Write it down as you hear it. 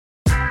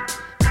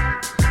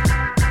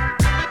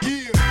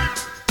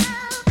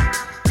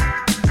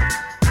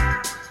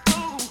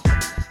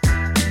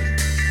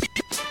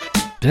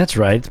That's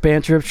right. It's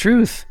Banter of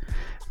Truth.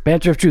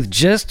 Banter of Truth,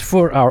 just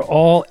for our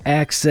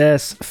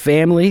all-access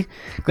family.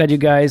 Glad you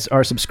guys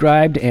are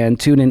subscribed and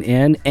tuning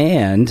in.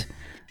 And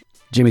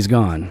Jimmy's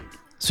gone,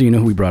 so you know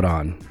who we brought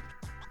on.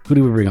 Who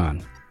did we bring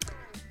on?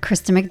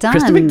 Krista McDunn.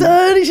 Krista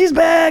McDunn, she's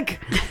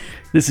back.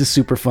 This is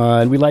super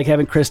fun. We like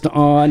having Krista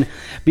on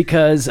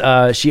because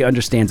she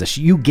understands us.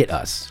 You get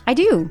us. I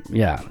do.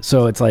 Yeah.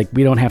 So it's like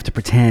we don't have to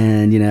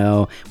pretend,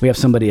 we have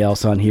somebody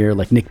else on here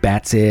like Nick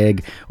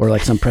Batzig or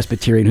like some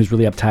Presbyterian who's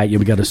really uptight.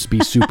 We got to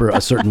be super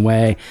a certain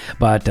way.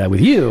 But with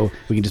you,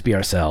 we can just be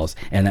ourselves.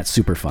 And that's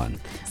super fun.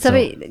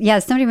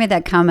 Somebody made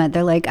that comment.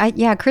 They're like,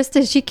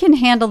 Krista, she can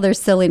handle their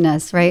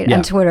silliness, right? Yeah.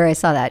 On Twitter, I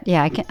saw that.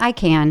 Yeah, I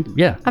can.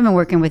 Yeah. I've been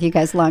working with you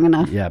guys long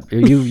enough. Yeah.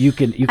 You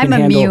can I'm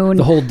handle immune.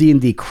 the whole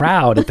D&D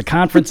crowd at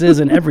the conferences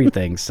and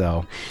everything.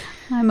 So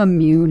I'm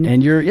immune.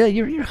 And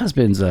your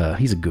husband's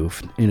he's a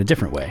goof in a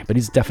different way, but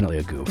he's definitely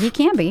a goof. He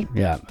can be.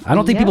 Yeah. I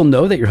don't think people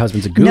know that your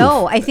husband's a goof.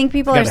 No, I think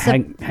people are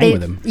hang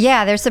with him.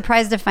 Yeah, they're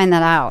surprised to find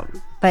that out.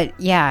 But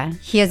yeah,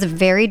 he has a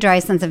very dry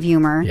sense of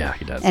humor. Yeah,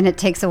 he does. And it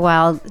takes a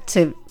while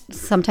to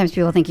sometimes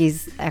people think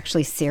he's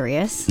actually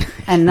serious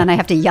and then I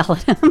have to yell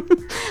at him.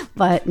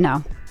 But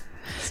no.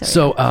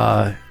 So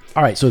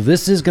all right, so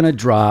this is going to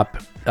drop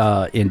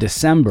in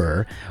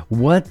December.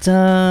 What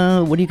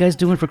are you guys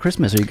doing for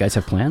Christmas? Or you guys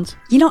have plans?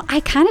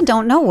 I kind of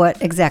don't know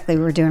what exactly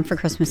we're doing for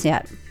Christmas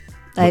yet.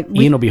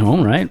 Ian will be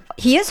home, right?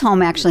 He is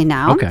home actually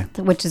now, okay,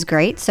 which is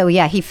great. So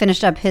yeah, he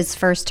finished up his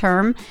first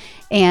term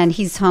and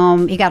he's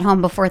home. He got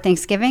home before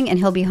Thanksgiving and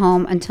he'll be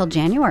home until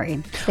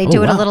January. They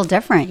do it a little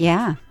different.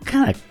 Yeah.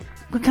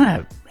 What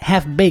kind of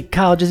half-baked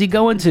college is he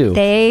going to?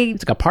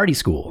 It's like a party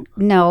school.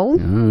 No.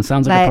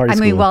 Sounds like a party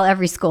school. Well,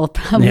 every school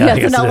probably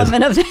has an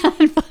element of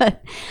that.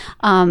 But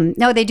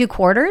no, they do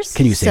quarters.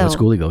 Can you say what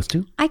school he goes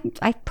to?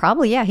 I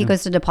probably, yeah. He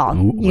goes to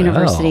DePaul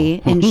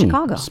University in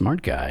Chicago.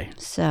 Smart guy.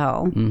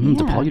 So, yeah.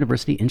 DePaul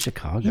University in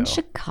Chicago.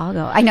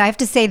 I know. I have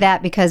to say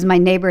that because my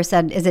neighbor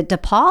said, is it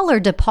DePaul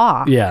or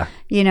DePaul? Yeah.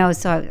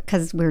 So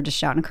because we were just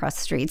shouting across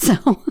the street.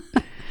 So.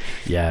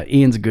 Yeah,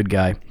 Ian's a good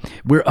guy.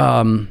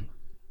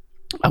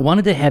 I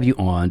wanted to have you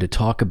on to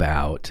talk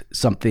about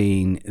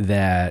something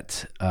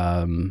that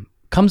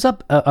comes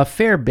up a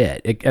fair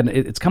bit.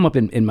 It's come up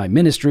in my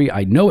ministry.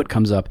 I know it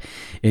comes up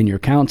in your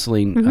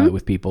counseling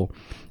with people.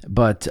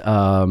 But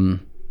I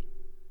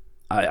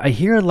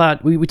hear a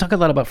lot. We talk a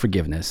lot about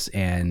forgiveness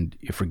and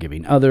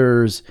forgiving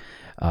others,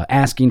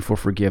 asking for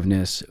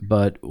forgiveness.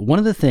 But one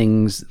of the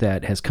things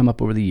that has come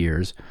up over the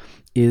years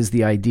is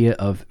the idea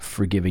of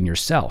forgiving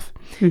yourself.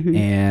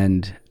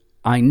 And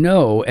I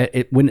know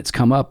when it's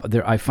come up,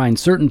 I find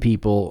certain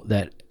people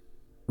that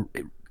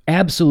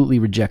absolutely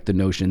reject the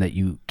notion that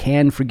you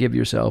can forgive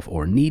yourself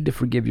or need to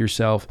forgive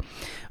yourself.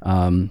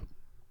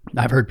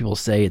 I've heard people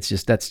say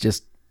that's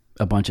just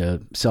a bunch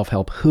of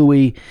self-help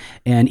hooey.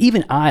 And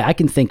even I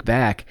can think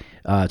back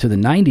to the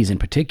 90s in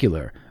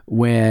particular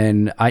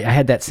when I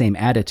had that same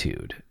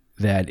attitude.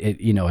 That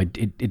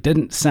it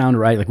didn't sound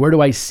right. Like, where do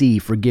I see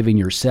forgiving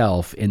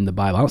yourself in the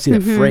Bible? I don't see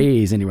that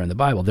phrase anywhere in the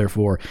Bible.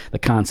 Therefore, the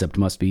concept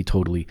must be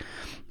totally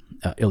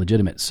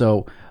illegitimate.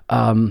 So,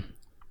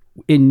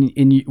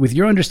 with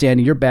your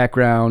understanding, your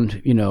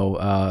background,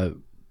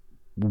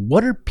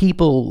 what are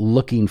people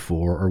looking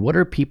for, or what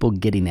are people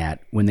getting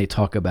at when they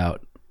talk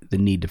about the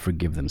need to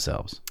forgive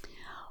themselves?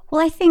 Well,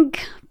 I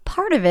think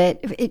part of it,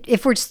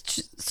 if we're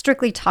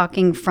strictly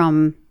talking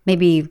from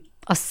maybe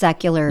a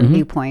secular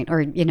viewpoint,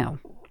 or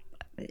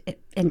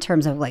in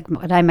terms of like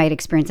what I might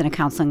experience in a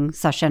counseling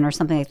session or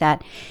something like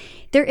that,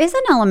 there is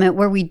an element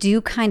where we do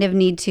kind of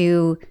need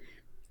to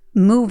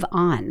move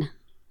on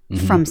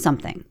from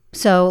something.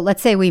 So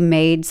let's say we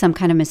made some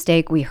kind of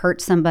mistake, we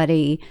hurt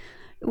somebody,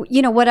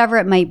 whatever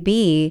it might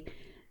be.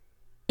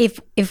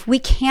 If we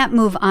can't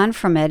move on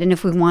from it, and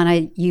if we want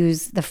to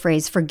use the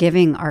phrase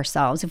forgiving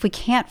ourselves, if we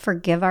can't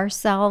forgive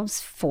ourselves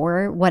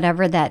for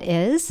whatever that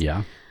is,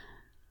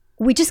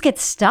 we just get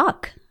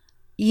stuck.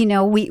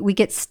 We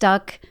get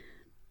stuck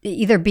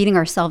either beating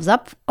ourselves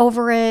up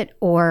over it,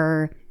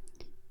 or,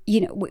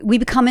 we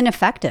become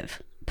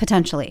ineffective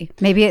potentially.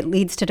 Maybe it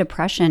leads to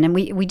depression, and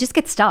we just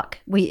get stuck.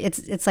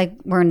 It's like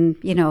we're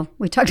in,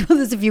 we talked about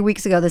this a few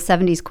weeks ago, the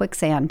 70s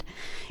quicksand,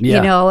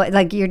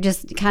 like you're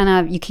just kind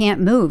of, you can't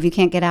move, you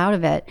can't get out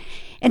of it.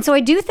 And so I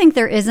do think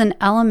there is an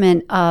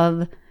element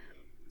of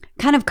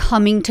kind of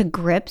coming to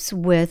grips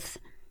with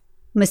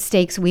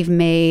mistakes we've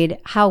made,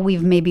 how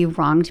we've maybe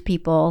wronged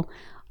people.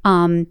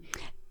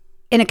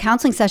 In a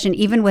counseling session,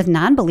 even with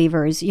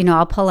non-believers,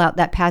 I'll pull out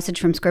that passage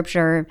from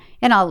scripture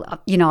and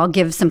I'll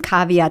give some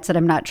caveats that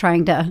I'm not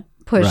trying to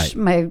push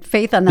my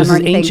faith on them or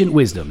anything. This is ancient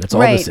wisdom. That's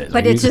all this is.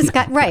 But it's just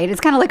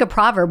it's kind of like a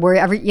proverb where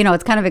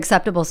it's kind of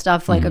acceptable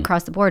stuff like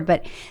across the board.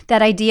 But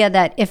that idea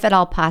that if at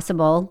all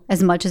possible,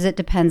 as much as it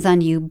depends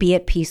on you, be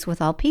at peace with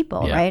all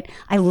people, right?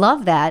 I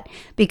love that,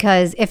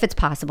 because if it's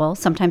possible,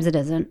 sometimes it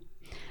isn't.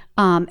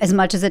 As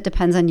much as it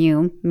depends on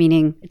you,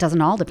 meaning it doesn't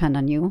all depend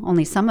on you,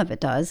 only some of it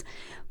does,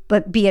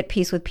 but be at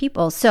peace with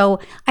people. So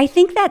I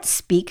think that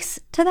speaks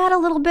to that a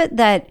little bit,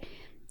 that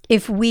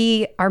if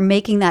we are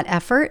making that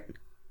effort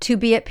to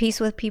be at peace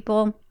with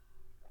people,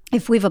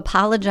 if we've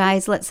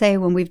apologized, let's say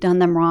when we've done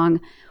them wrong,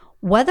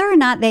 whether or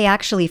not they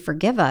actually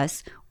forgive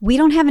us, we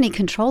don't have any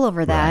control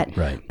over that.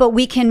 Right. But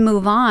we can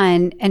move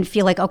on and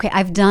feel like, okay,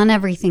 I've done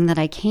everything that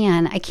I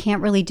can. I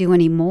can't really do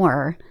any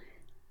more.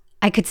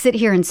 I could sit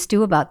here and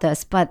stew about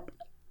this, but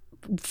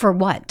for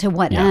what? To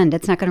what end?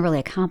 It's not going to really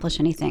accomplish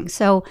anything.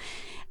 So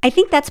I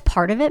think that's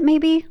part of it,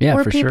 maybe,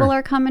 where people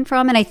are coming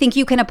from. And I think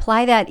you can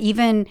apply that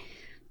even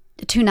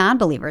to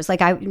non-believers.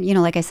 Like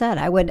like I said,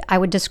 I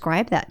would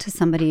describe that to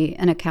somebody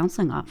in a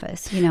counseling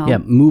office,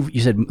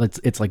 you said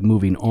it's like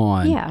moving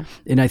on. Yeah.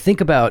 And I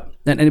think about,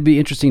 and it'd be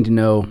interesting to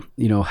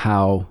know,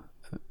 how,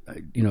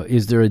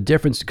 is there a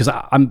difference? Because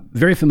I'm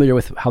very familiar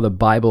with how the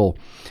Bible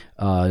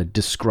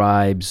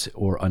describes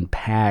or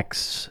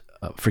unpacks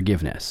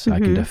forgiveness. I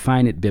can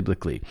define it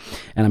biblically.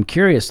 And I'm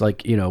curious,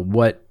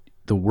 what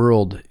the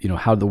world,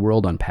 how the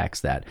world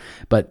unpacks that.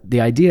 But the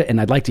idea, and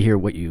I'd like to hear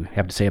what you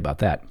have to say about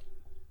that.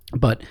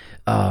 But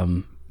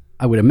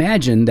I would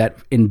imagine that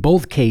in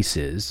both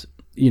cases,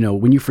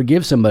 when you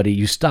forgive somebody,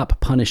 you stop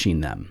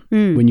punishing them.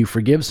 When you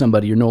forgive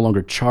somebody, you're no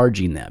longer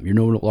charging them. You're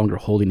no longer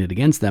holding it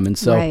against them. And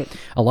so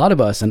a lot of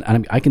us,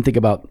 and I can think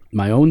about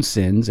my own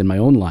sins in my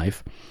own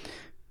life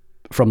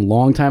from a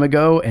long time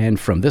ago and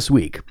from this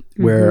week,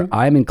 where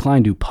I'm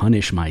inclined to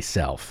punish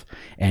myself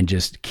and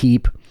just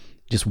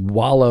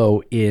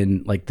wallow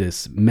in like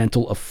this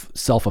mental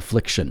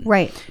self-affliction.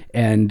 Right.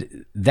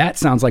 And that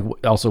sounds like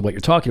also what you're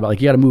talking about.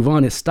 Like, you got to move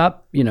on. Is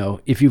stop,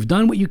 if you've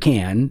done what you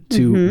can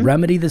to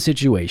remedy the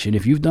situation,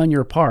 if you've done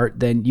your part,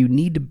 then you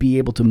need to be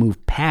able to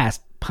move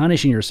past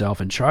punishing yourself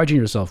and charging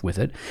yourself with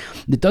it.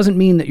 It doesn't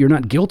mean that you're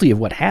not guilty of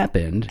what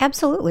happened.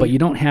 Absolutely. But you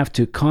don't have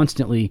to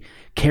constantly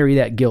carry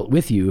that guilt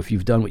with you if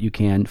you've done what you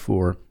can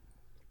for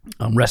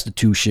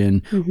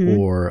restitution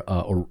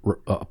or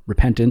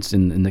repentance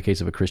in the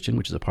case of a Christian,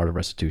 which is a part of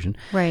restitution.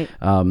 Right.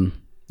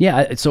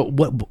 So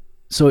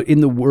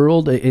in the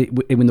world,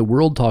 when the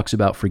world talks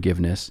about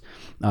forgiveness,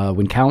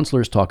 when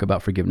counselors talk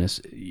about forgiveness,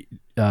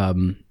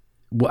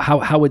 what's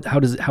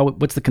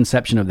the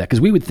conception of that?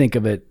 Because we would think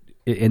of it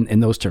in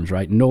those terms,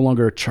 right? No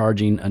longer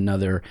charging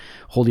another,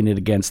 holding it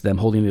against them,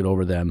 holding it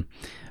over them.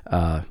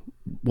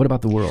 What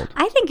about the world?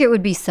 I think it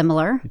would be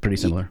similar. Pretty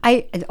similar.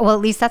 At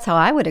least that's how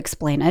I would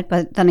explain it.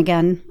 But then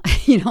again,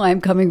 I'm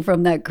coming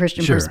from that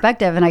Christian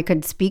perspective, and I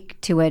could speak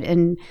to it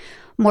in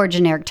more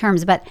generic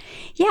terms. But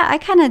yeah, I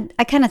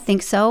kind of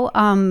think so.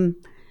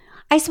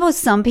 I suppose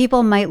some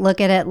people might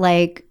look at it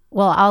like,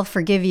 well, I'll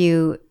forgive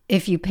you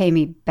if you pay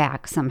me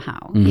back somehow.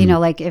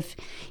 Like if,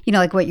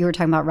 like what you were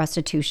talking about,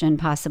 restitution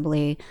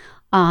possibly.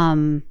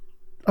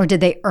 Or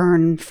did they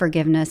earn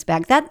forgiveness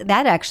back? That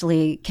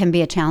actually can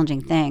be a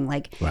challenging thing.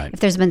 Like if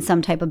there's been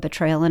some type of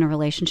betrayal in a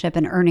relationship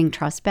and earning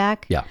trust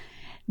back,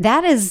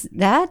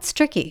 that's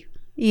tricky.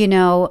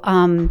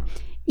 Even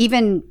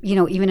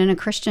in a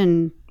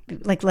Christian,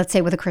 like let's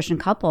say with a Christian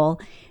couple,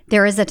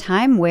 there is a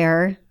time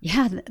where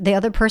the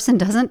other person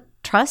doesn't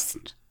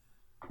trust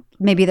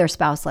maybe their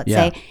spouse, let's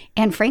say,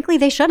 and frankly,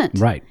 they shouldn't.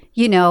 Right.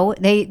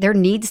 There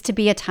needs to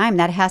be a time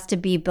that has to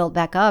be built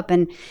back up,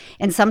 and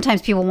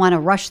sometimes people want to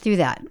rush through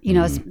that.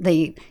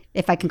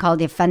 If I can call it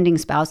the offending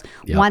spouse,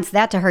 wants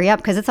that to hurry up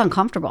because it's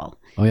uncomfortable.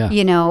 Oh yeah.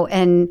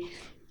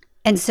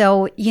 And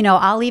so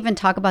I'll even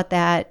talk about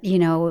that.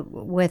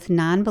 With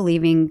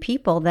non-believing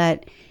people,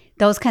 that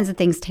those kinds of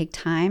things take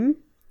time,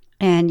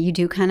 and you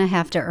do kind of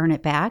have to earn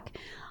it back.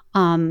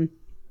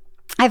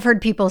 I've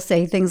heard people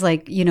say things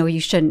like, you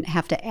shouldn't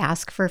have to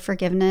ask for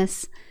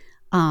forgiveness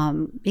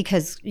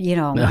because,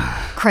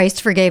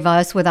 Christ forgave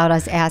us without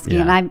us asking.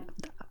 Yeah. And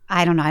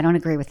I don't know. I don't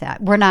agree with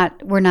that. We're not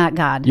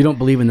God. You don't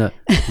believe in the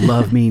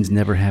love means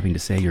never having to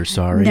say you're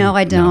sorry? No,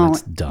 I don't. No,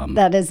 that's dumb.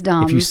 That is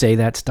dumb. If you say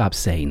that, stop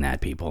saying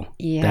that, people.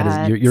 Yeah.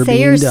 That is, you're say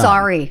being you're dumb.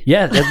 sorry.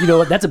 Yeah. You know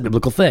what? That's a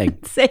biblical thing.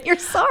 Say you're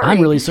sorry. I'm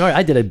really sorry.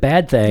 I did a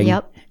bad thing.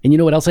 Yep. And you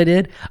know what else I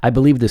did? I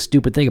believed this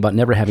stupid thing about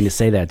never having to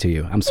say that to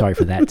you. I'm sorry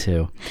for that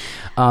too.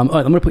 All right,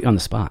 I'm going to put you on the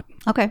spot.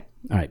 Okay.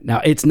 All right.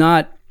 Now, it's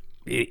not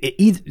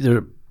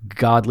either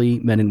godly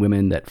men and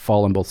women that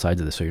fall on both sides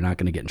of this, so you're not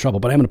going to get in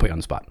trouble, but I'm going to put you on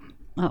the spot.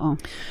 Uh-oh.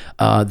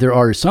 There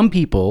are some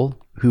people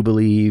who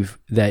believe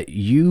that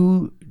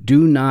you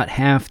do not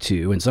have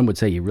to, and some would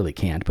say you really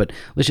can't, but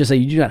let's just say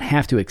you do not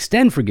have to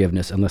extend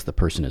forgiveness unless the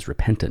person is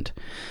repentant.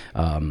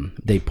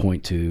 They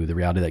point to the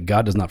reality that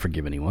God does not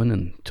forgive anyone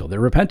until they're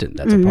repentant.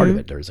 That's a part of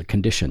it. There's a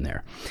condition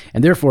there.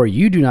 And therefore,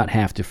 you do not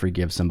have to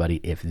forgive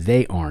somebody if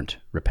they aren't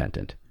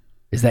repentant.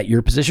 Is that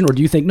your position? Or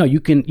do you think, no, you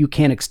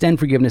can extend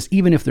forgiveness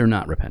even if they're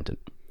not repentant?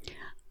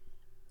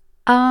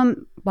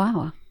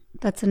 Wow.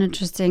 That's an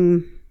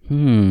interesting...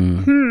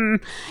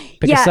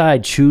 Pick a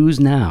side, choose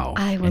now,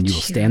 and you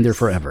will stand there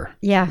forever.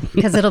 Yeah,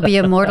 because it'll be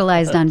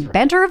immortalized on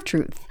Banter of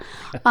Truth.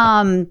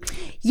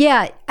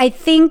 I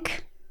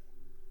think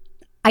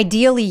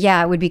ideally,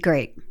 it would be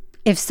great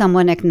if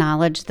someone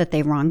acknowledged that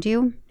they wronged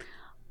you.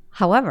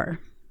 However,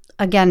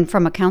 again,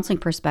 from a counseling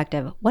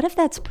perspective, what if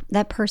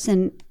that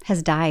person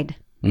has died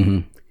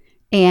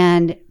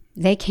and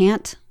they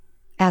can't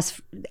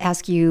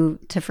ask you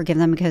to forgive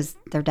them because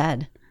they're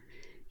dead?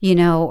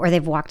 or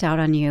they've walked out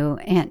on you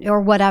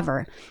or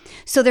whatever.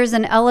 So there's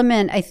an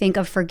element, I think,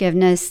 of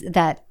forgiveness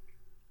that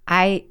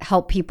I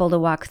help people to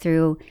walk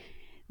through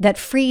that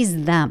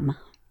frees them.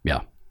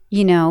 Yeah.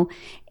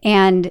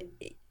 And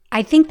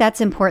I think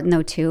that's important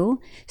though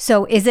too.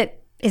 So is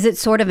it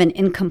sort of an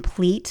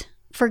incomplete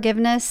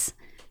forgiveness?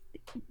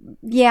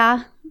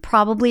 Yeah,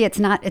 probably.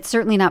 It's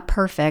certainly not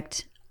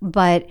perfect,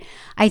 but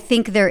I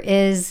think there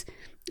is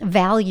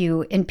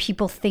value in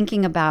people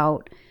thinking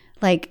about,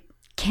 like,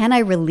 can I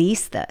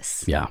release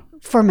this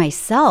for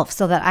myself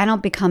so that I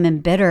don't become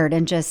embittered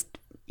and just,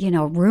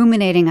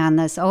 ruminating on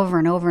this over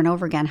and over and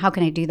over again? How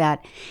can I do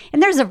that?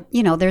 And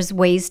there's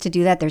ways to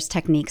do that. There's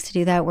techniques to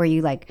do that where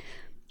you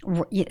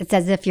it's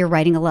as if you're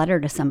writing a letter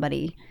to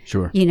somebody.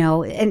 Sure.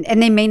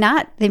 And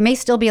they may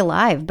still be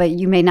alive, but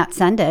you may not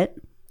send it.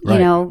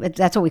 Right.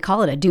 That's what we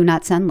call it, a do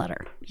not send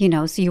letter.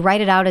 So you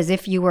write it out as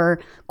if you were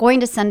going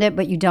to send it,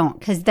 but you don't,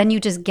 because then you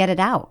just get it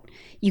out.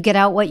 You get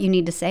out what you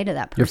need to say to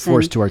that person. You're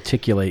forced to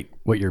articulate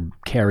what you're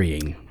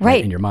carrying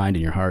in your mind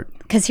and your heart.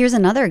 Because here's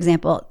another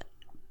example.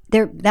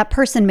 That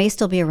person may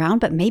still be around,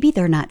 but maybe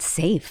they're not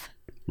safe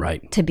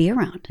to be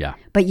around. Yeah.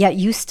 But yet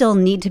you still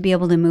need to be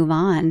able to move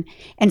on.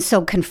 And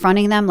so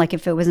confronting them, like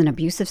if it was an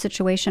abusive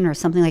situation or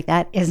something like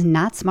that, is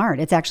not smart.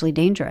 It's actually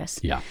dangerous.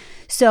 Yeah.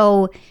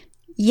 So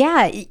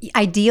yeah,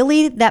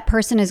 ideally that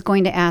person is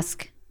going to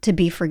ask to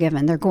be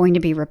forgiven. They're going to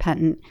be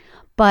repentant,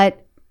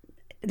 but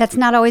that's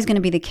not always going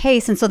to be the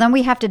case. And so then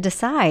we have to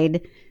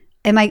decide,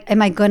 am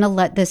I going to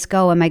let this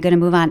go? Am I going to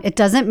move on? It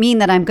doesn't mean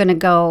that I'm going to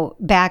go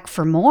back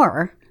for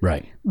more.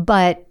 Right.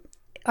 But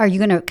are you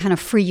going to kind of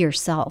free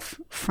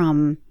yourself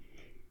from,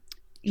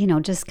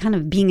 just kind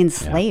of being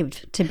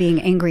enslaved to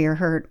being angry or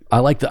hurt?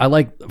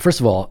 First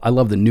of all, I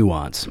love the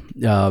nuance,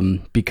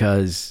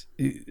 because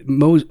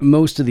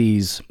most of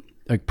these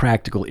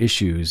practical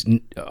issues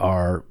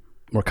are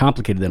more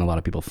complicated than a lot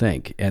of people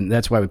think. And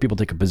that's why when people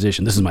take a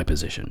position, this is my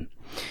position.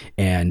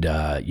 And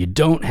you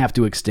don't have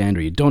to extend,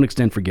 or you don't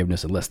extend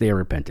forgiveness unless they are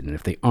repentant. And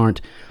if they aren't,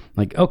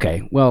 like,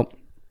 okay, well,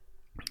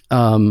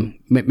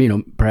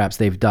 perhaps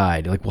they've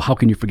died. Like, well, how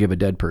can you forgive a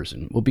dead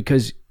person? Well,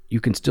 because you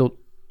can still,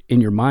 in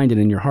your mind and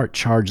in your heart,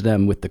 charge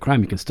them with the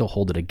crime. You can still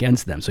hold it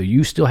against them. So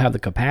you still have the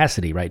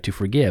capacity, right, to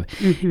forgive.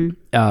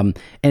 Mm-hmm.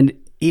 And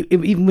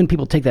even when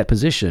people take that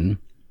position,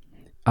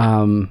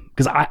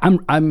 because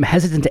I'm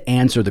hesitant to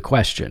answer the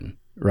question,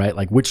 right?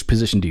 Like, which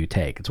position do you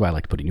take? That's why I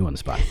like putting you on the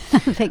spot.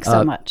 Thanks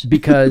so much.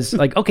 Because,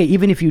 like, okay,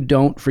 even if you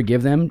don't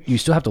forgive them, you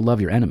still have to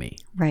love your enemy.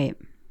 Right.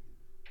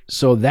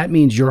 So that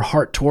means your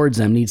heart towards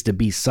them needs to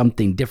be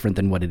something different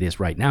than what it is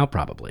right now,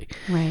 probably.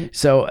 Right.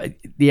 So,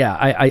 yeah,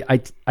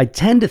 I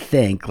tend to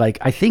think, like,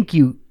 I think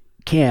you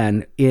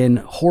can, in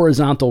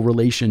horizontal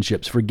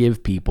relationships,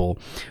 forgive people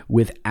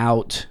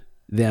without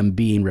them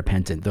being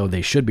repentant, though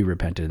they should be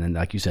repentant. And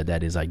like you said,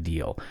 that is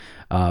ideal.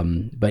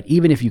 But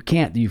even if you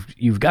can't,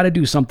 you've got to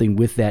do something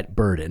with that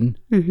burden.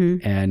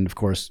 Mm-hmm. And of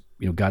course,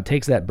 God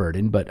takes that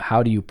burden, but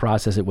how do you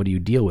process it? What do you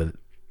deal with?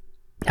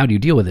 How do you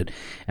deal with it?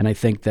 And I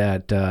think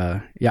that,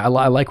 I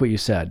like what you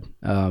said.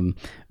 Because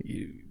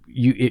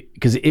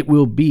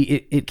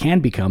it can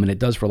become, and it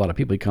does for a lot of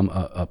people, become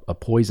a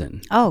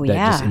poison. Oh,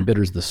 that just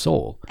embitters the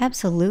soul.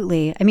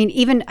 Absolutely. I mean,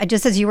 even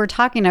just as you were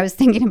talking, I was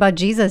thinking about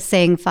Jesus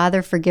saying,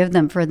 "Father, forgive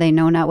them, for they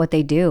know not what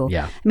they do."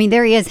 Yeah. I mean,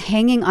 there he is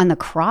hanging on the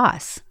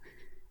cross,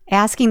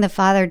 asking the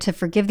Father to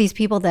forgive these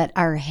people that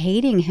are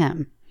hating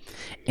him.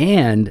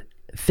 And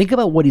think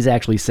about what he's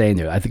actually saying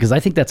there, because I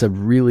think that's a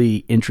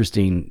really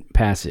interesting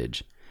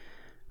passage.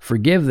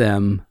 Forgive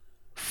them,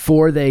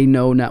 for they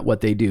know not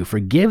what they do.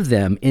 Forgive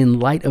them in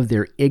light of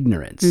their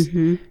ignorance.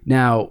 Mm-hmm.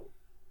 Now,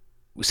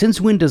 since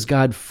when does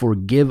God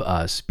forgive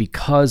us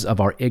because of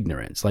our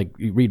ignorance? Like,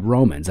 you read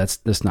Romans,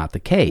 that's not the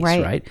case,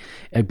 right?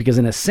 Because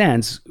in a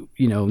sense,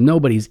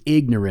 nobody's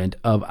ignorant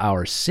of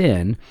our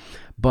sin,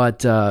 but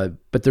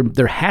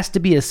there has to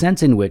be a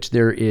sense in which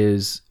there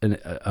is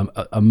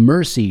a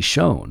mercy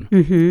shown,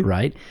 mm-hmm.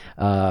 right?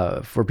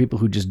 For people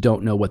who just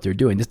don't know what they're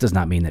doing. This does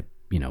not mean that,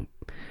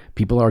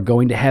 people are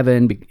going to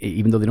heaven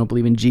even though they don't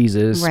believe in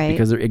Jesus, right,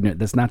 because they're ignorant.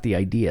 That's not the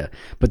idea.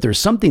 But there's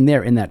something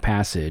there in that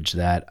passage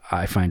that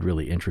I find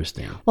really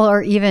interesting. Well,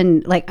 or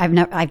even like I've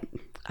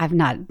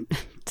not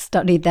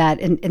studied that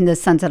in this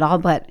sense at all,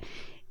 but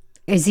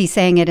is he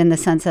saying it in the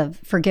sense of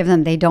forgive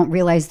them? They don't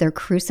realize they're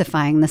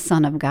crucifying the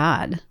Son of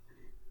God.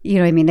 You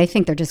know what I mean? They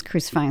think they're just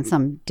crucifying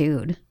some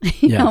dude,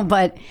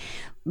 but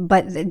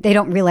they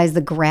don't realize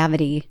the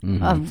gravity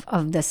mm-hmm.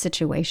 of the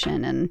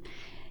situation. And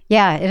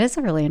yeah, it is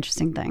a really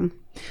interesting thing.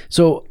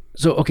 So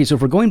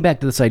if we're going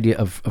back to this idea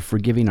of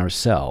forgiving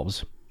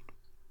ourselves,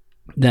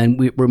 then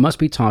we must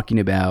be talking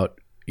about,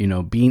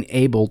 being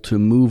able to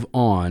move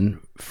on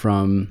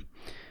from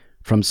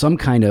some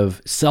kind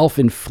of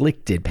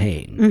self-inflicted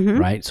pain, mm-hmm.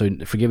 right? So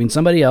forgiving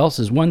somebody else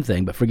is one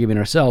thing, but forgiving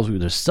ourselves,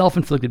 there's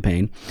self-inflicted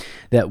pain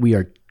that we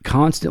are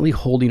constantly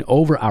holding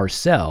over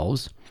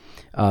ourselves.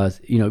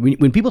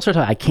 When people start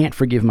talking, I can't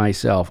forgive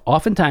myself,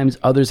 oftentimes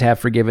others have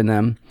forgiven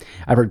them.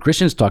 I've heard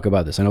Christians talk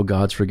about this. I know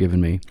God's forgiven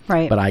me,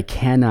 right, but I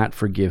cannot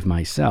forgive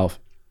myself.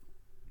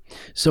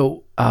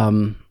 So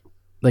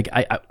like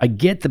I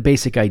get the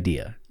basic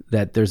idea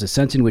that there's a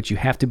sense in which you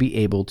have to be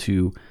able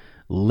to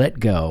let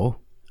go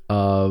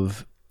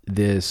of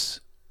this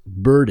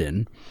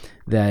burden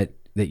that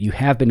you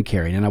have been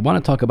carrying. And I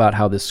want to talk about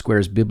how this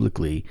squares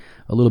biblically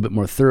a little bit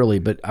more thoroughly,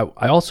 but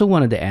I also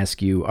wanted to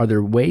ask you, are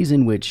there ways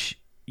in which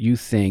you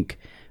think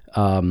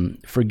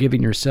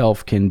forgiving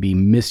yourself can be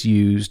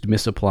misused,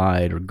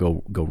 misapplied, or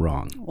go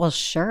wrong? Well,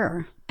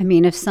 sure. I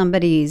mean, if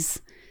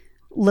somebody's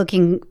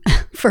looking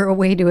for a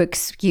way to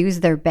excuse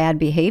their bad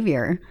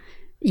behavior,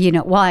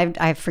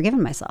 I've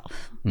forgiven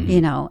myself,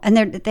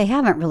 and they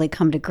haven't really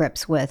come to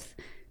grips with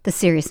the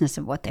seriousness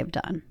of what they've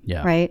done.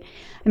 Yeah. Right.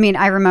 I mean,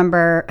 I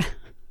remember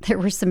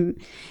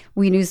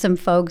we knew some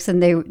folks,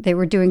 and they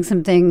were doing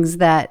some things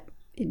that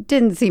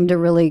didn't seem to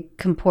really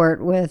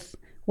comport with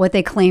what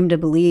they claimed to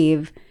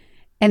believe.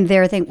 And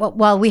they're thinking,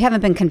 well, we haven't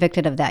been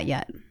convicted of that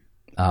yet.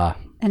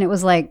 And it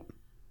was like,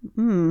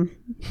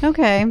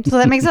 okay, so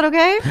that makes it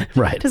okay?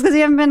 Right. Just because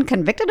you haven't been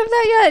convicted of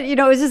that yet?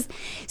 It's just,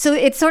 so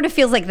it sort of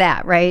feels like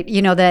that, right?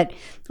 That,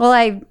 well,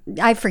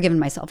 I've forgiven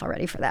myself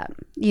already for that,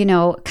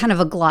 kind of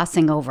a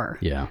glossing over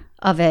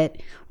of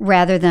it,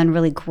 rather than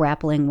really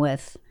grappling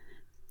with,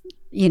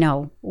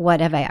 what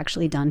have I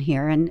actually done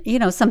here? And,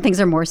 some things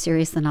are more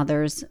serious than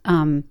others.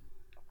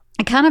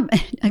 I kind of,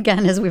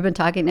 again, as we've been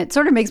talking, it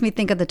sort of makes me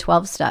think of the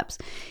 12 steps,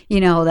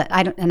 that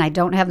I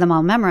don't have them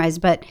all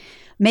memorized, but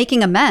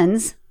making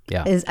amends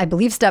is, I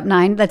believe, step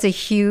 9. That's a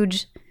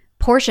huge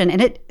portion.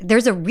 And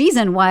there's a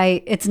reason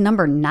why it's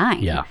number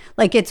 9. Yeah.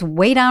 Like, it's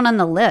way down on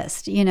the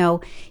list.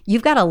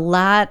 You've got a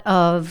lot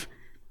of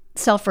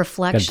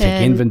self-reflection. Got to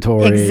take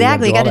inventory.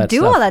 Exactly. You got to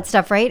do all stuff. that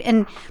stuff, right?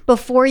 And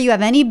before you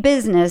have any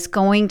business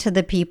going to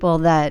the people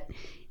that,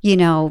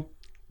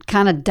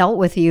 kind of dealt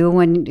with you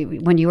when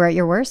you were at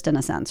your worst, in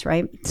a sense,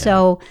 right? Yeah.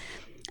 So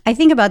I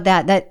think about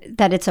that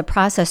it's a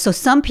process. So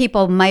some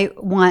people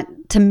might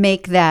want to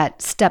make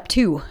that step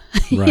 2,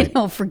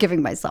 right.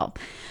 Forgiving myself.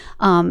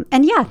 And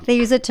they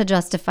use it to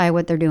justify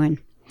what they're doing,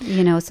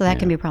 so that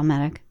can be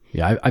problematic.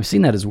 Yeah, I've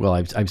seen that as well.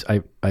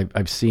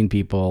 I've seen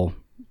people,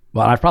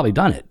 well, I've probably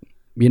done it,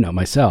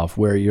 myself,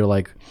 where you're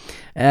like,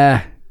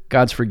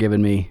 God's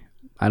forgiven me.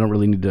 I don't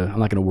really need to, I'm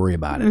not going to worry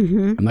about it.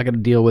 Mm-hmm. I'm not going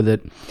to deal with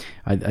it.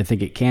 I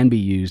think it can be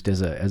used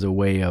as a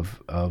way of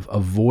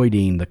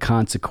avoiding the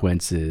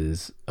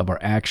consequences of our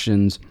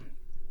actions.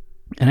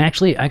 And I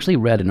actually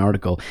read an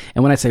article,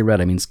 and when I say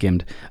read, I mean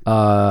skimmed.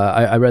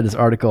 I read this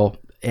article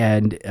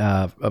and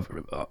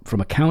from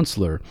a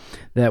counselor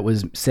that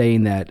was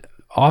saying that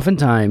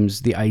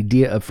oftentimes the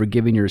idea of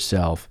forgiving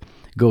yourself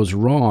goes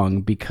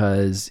wrong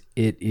because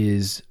it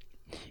is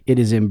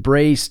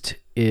embraced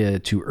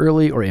too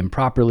early or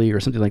improperly or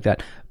something like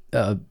that.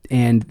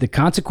 And the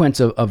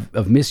consequence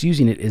of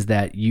misusing it is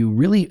that you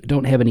really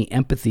don't have any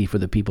empathy for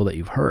the people that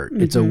you've hurt.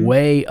 Mm-hmm. It's a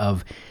way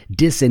of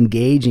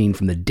disengaging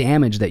from the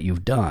damage that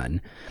you've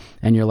done.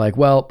 And you're like,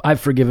 well, I've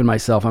forgiven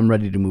myself. I'm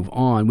ready to move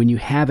on. When you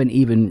haven't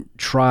even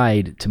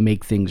tried to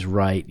make things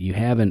right, you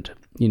haven't,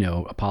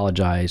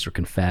 apologized or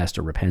confessed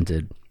or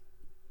repented.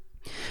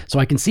 So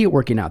I can see it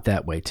working out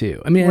that way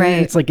too. I mean,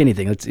 right. It's like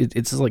anything. It's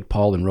just like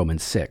Paul in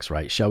Romans 6,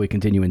 right? Shall we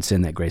continue in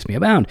sin that grace may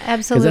abound? Absolutely.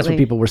 Because that's what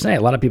people were saying.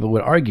 A lot of people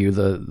would argue,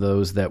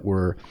 those that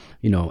were,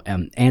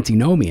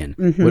 antinomian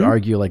mm-hmm. would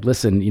argue like,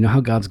 listen, you know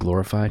how God's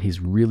glorified? He's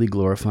really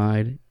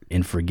glorified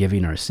in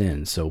forgiving our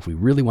sins. So if we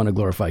really want to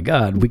glorify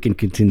God, we can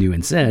continue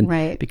in sin,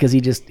 right? Because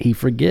he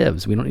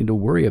forgives. We don't need to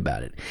worry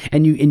about it.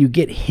 And you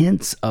get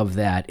hints of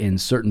that in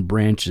certain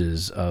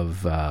branches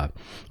of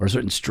or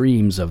certain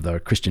streams of the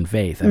Christian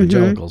faith,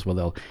 evangelicals, mm-hmm. where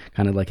they'll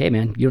kind of like, hey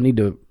man, you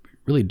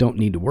don't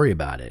need to worry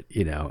about it,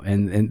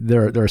 And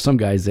there are some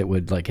guys that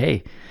would like,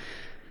 hey,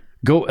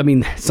 go. I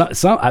mean,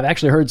 some I've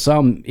actually heard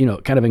some,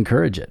 kind of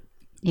encourage it.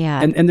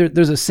 Yeah. And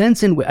there's a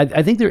sense in which,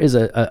 I think there is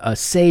a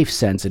safe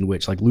sense in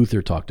which, like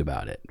Luther talked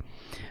about it.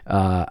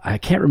 I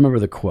can't remember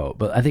the quote,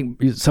 but I think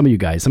some of you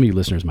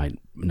listeners might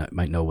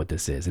know what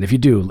this is. And if you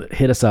do,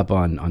 hit us up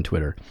on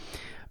Twitter.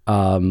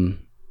 But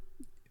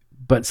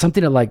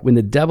something like, when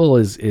the devil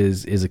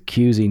is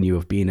accusing you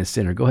of being a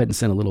sinner, go ahead and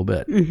sin a little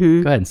bit.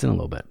 Mm-hmm. Go ahead and sin a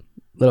little bit.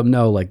 Let them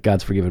know, like,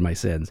 God's forgiven my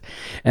sins.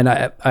 And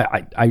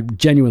I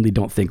genuinely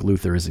don't think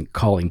Luther isn't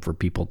calling for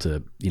people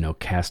to,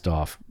 cast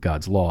off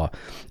God's law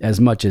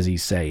as much as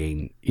he's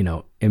saying,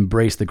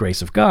 embrace the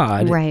grace of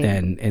God, right.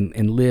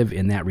 and live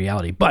in that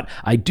reality. But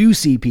I do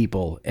see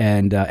people,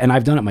 and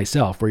I've done it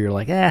myself, where you're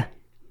like,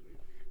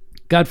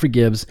 God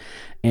forgives.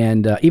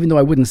 And even though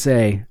I wouldn't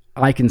say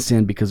I can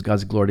sin because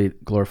God's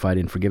glorified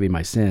in forgiving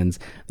my sins,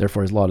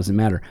 therefore his law doesn't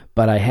matter.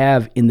 But I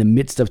have, in the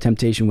midst of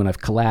temptation, when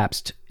I've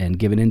collapsed and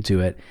given into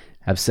it,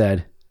 have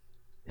said,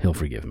 he'll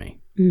forgive me.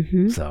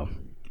 Mm-hmm. So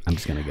I'm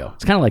just going to go.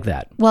 It's kind of like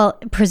that. Well,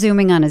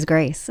 presuming on his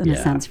grace in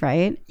a sense,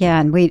 right?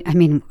 Yeah. And we've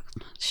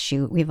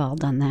all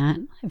done that,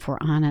 if we're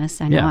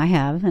honest. I know I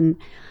have. And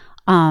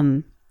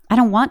I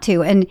don't want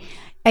to. And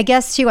I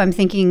guess too, I'm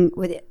thinking,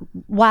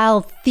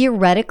 while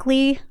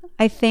theoretically,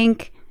 I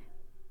think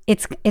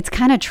it's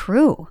kind of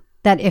true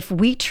that if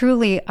we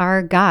truly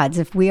are God's,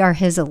 if we are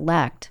his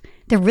elect,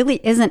 there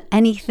really isn't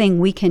anything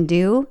we can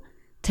do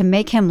to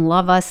make him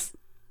love us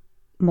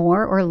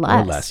more or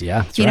less. Or less,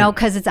 yeah. That's you right. know,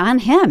 because it's on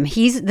him.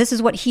 This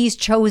is what he's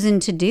chosen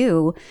to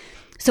do.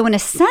 So in a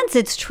sense,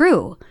 it's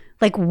true.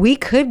 Like we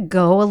could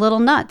go a little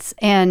nuts,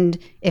 and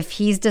if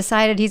he's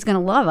decided he's going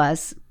to love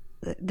us,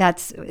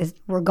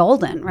 we're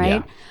golden,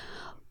 right? Yeah.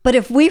 But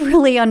if we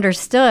really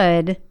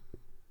understood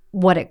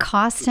what it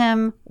cost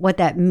him, what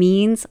that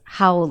means,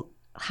 how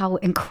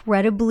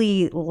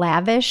incredibly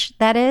lavish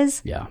that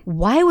is, Yeah.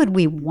 why would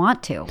we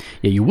want to?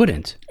 Yeah, you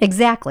wouldn't.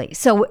 Exactly.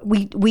 So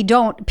we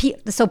don't.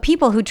 So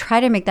people who try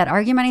to make that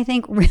argument, I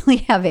think, really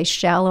have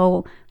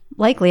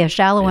likely a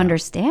shallow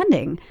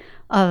understanding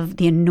of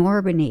the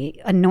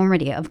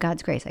enormity of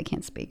God's grace. I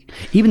can't speak.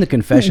 Even the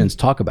confessions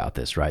talk about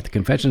this, right? The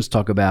confessions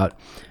talk about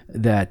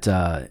that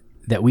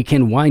that we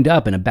can wind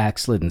up in a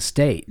backslidden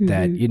state.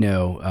 That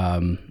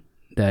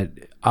that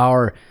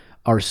our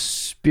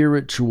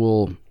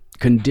spiritual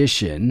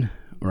condition,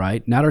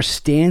 right? Not our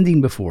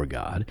standing before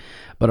God,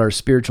 but our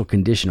spiritual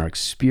condition, our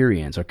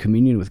experience, our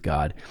communion with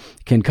God,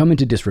 can come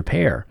into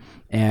disrepair,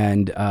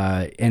 and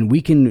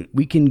we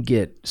can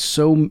get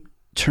so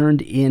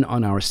turned in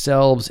on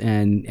ourselves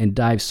and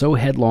dive so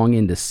headlong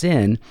into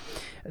sin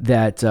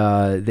that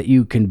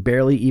you can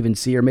barely even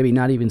see, or maybe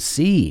not even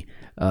see,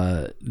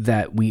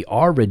 that we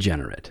are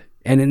regenerate.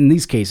 And in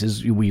these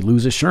cases, we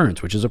lose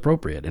assurance, which is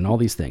appropriate, and all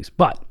these things.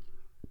 But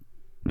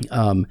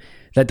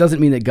that doesn't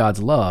mean that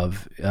God's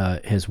love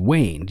has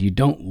waned. You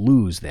don't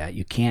lose that.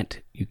 You can't.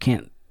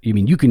 I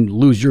mean, you can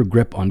lose your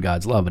grip on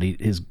God's love, but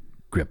His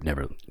grip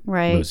never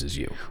loses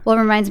you. Well, it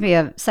reminds me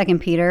of 2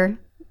 Peter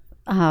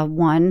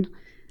 1.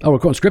 Oh, we're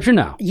going scripture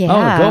now.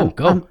 Yeah, Oh,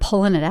 go. I'm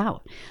pulling it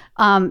out.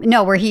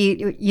 No, where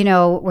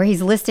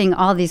he's listing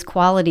all these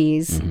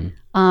qualities,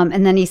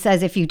 and then he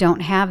says, if you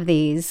don't have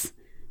these,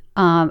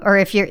 or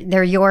if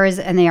they're yours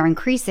and they are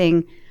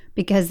increasing,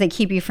 because they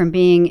keep you from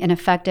being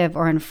ineffective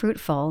or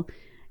unfruitful.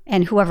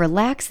 And whoever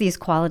lacks these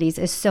qualities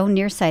is so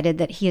nearsighted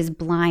that he is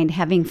blind,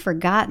 having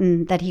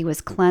forgotten that he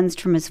was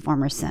cleansed from his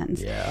former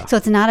sins. Yeah. So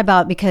it's not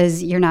about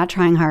because you're not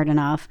trying hard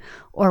enough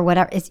or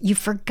whatever. You've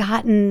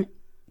forgotten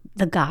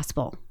the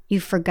gospel.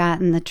 You've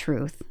forgotten the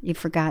truth. You've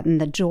forgotten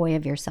the joy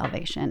of your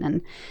salvation.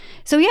 And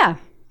so, yeah.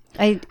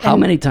 How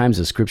many times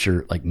does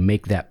Scripture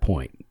make that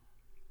point?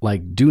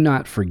 Like, do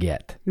not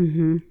forget.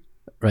 Mm-hmm.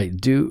 Right?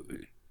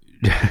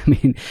 I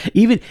mean,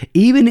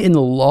 even in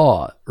the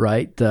law,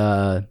 right?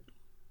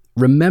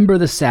 Remember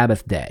the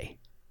Sabbath day,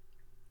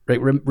 right?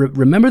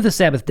 Remember the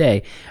Sabbath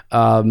day.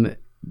 And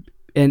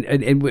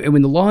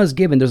when the law is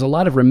given, there's a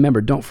lot of remember,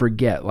 don't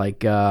forget.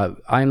 Like, I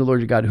am the Lord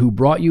your God who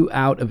brought you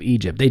out of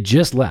Egypt. They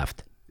just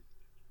left.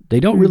 They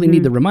don't really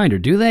need the reminder,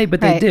 do they?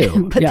 But they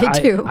do. But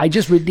they do. I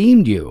just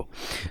redeemed you,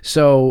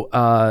 so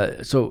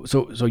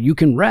you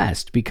can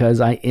rest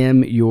because I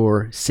am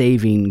your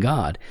saving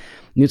God.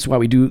 And that's why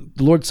we do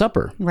the Lord's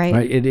Supper. Right.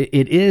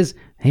 It is.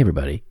 Hey,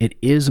 everybody! It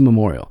is a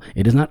memorial.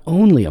 It is not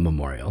only a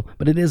memorial,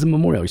 but it is a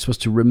memorial. You're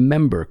supposed to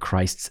remember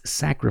Christ's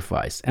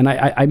sacrifice. And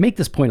I make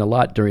this point a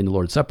lot during the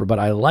Lord's Supper, but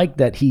I like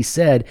that he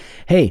said,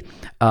 "Hey,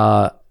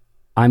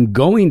 I'm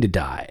going to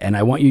die, and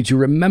I want you to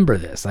remember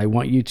this. I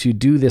want you to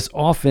do this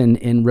often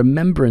in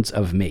remembrance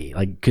of me."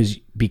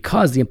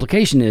 Because the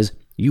implication is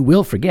you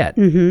will forget.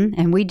 Mm-hmm.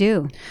 And we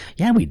do.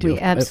 Yeah, we do. We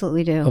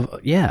absolutely do.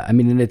 Yeah, I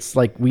mean, and it's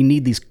like we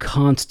need these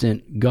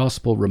constant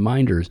gospel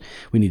reminders.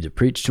 We need to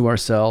preach to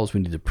ourselves. We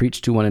need to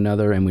preach to one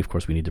another, and of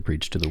course, we need to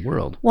preach to the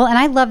world. Well, and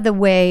I love the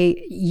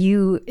way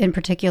you, in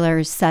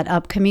particular, set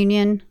up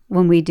communion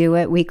when we do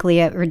it weekly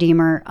at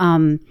Redeemer.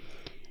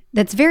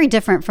 That's very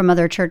different from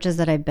other churches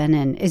that I've been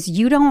in, is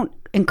you don't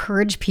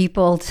encourage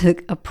people to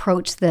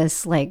approach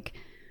this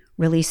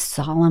really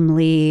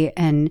solemnly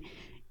and,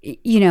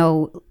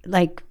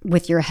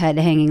 with your head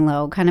hanging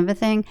low kind of a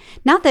thing.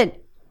 Not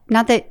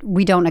that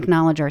we don't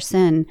acknowledge our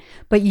sin,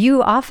 but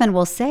you often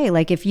will say,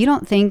 if you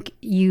don't think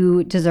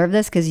you deserve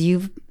this because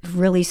you've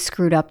really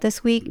screwed up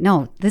this week,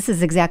 no, this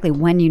is exactly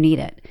when you need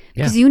it.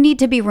 Because you need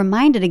to be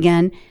reminded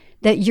again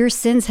that your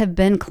sins have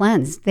been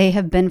cleansed. They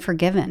have been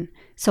forgiven.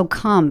 So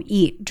come,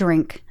 eat,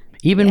 drink,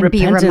 even and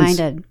repentance be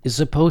reminded. Is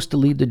supposed to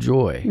lead to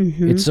joy.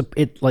 Mm-hmm.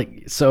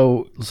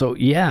 So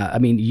yeah. I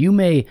mean, you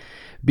may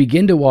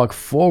begin to walk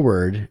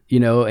forward,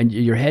 and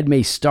your head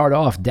may start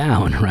off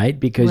down, right?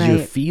 Because you're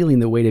feeling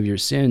the weight of your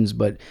sins.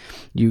 But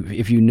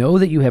if you know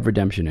that you have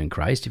redemption in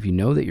Christ, if you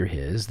know that you're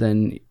His,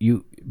 then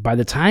by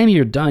the time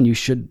you're done, you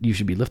should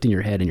be lifting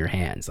your head in your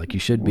hands, like you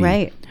should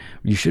be.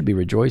 You should be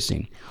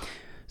rejoicing.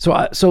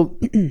 So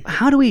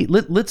how do we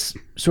let's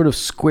sort of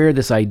square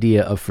this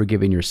idea of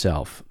forgiving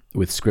yourself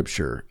with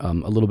Scripture a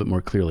little bit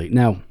more clearly.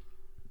 Now,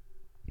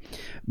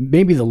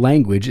 maybe the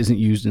language isn't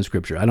used in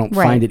Scripture. I don't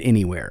find it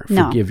anywhere.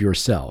 No. Forgive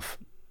yourself.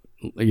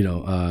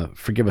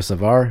 Forgive us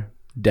of our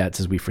debts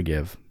as we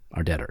forgive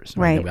our debtors.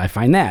 Right. I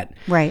find that.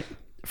 Right.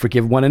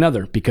 Forgive one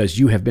another because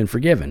you have been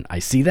forgiven. I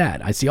see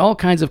that. I see all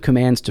kinds of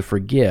commands to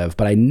forgive,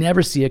 but I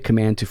never see a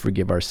command to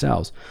forgive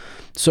ourselves.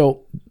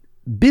 So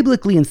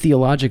biblically and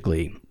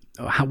theologically,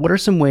 what are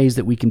some ways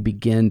that we can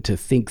begin to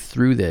think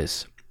through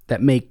this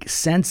that make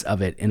sense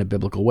of it in a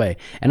biblical way?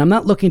 And I'm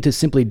not looking to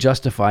simply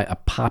justify a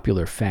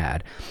popular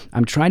fad.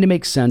 I'm trying to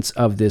make sense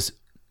of this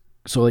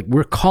So like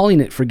we're calling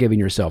it forgiving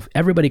yourself.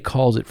 Everybody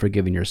calls it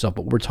forgiving yourself.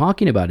 But what we're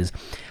talking about is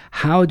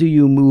how do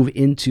you move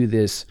into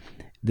this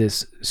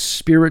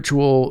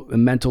spiritual,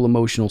 mental,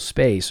 emotional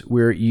space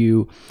where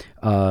you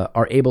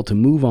are able to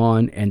move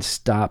on and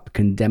stop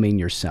condemning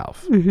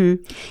yourself.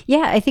 Mm-hmm.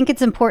 Yeah, I think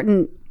it's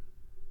important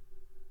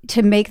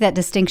to make that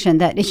distinction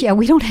that,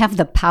 we don't have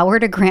the power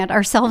to grant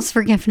ourselves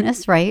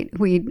forgiveness, right?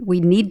 We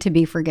need to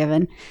be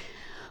forgiven.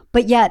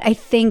 But yet I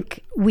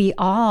think we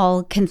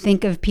all can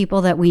think of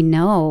people that we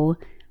know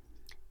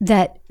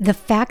that the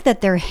fact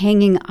that they're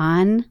hanging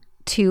on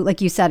to,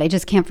 like you said, I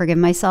just can't forgive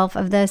myself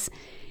of this,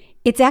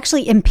 it's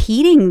actually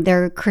impeding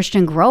their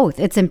Christian growth.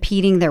 It's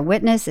impeding their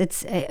witness.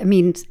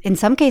 In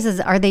some cases,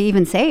 are they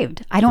even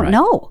saved? I don't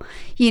know.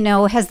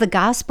 Has the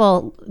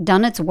gospel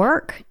done its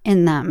work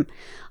in them?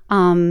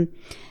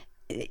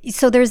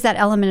 So there's that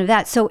element of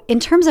that. So in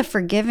terms of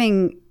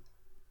forgiving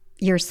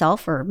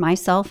yourself or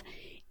myself,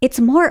 it's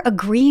more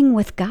agreeing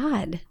with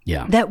God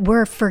that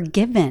we're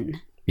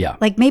forgiven. Yeah.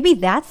 Like maybe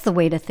that's the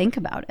way to think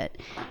about it.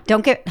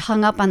 Don't get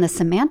hung up on the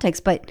semantics,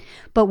 but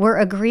we're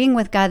agreeing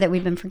with God that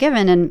we've been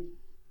forgiven. And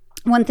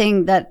one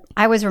thing that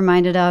I was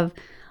reminded of,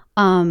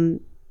 I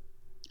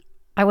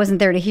wasn't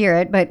there to hear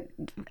it, but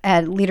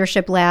at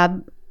Leadership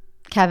Lab,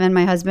 Kevin,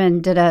 my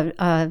husband, did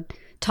a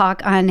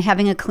talk on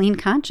having a clean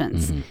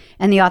conscience. Mm-hmm.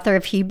 And the author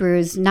of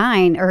Hebrews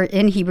 9, or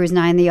in Hebrews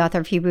 9, the author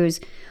of Hebrews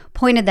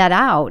pointed that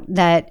out,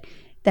 that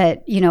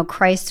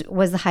Christ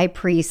was the high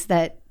priest,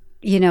 that,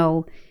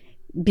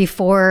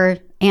 before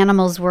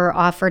animals were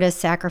offered as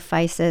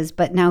sacrifices,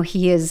 but now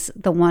he is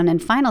the one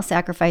and final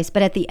sacrifice.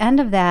 But at the end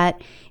of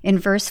that, in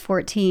verse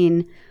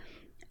 14,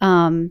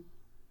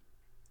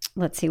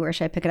 let's see, where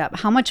should I pick it up?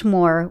 How much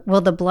more will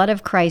the blood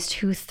of Christ,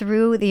 who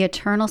through the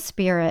eternal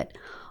Spirit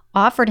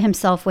offered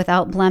himself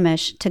without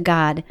blemish to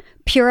God,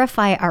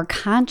 purify our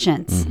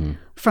conscience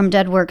from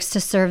dead works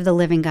to serve the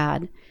living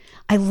God?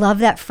 I love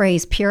that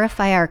phrase,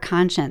 purify our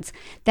conscience.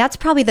 That's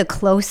probably the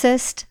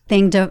closest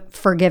thing to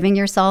forgiving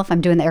yourself,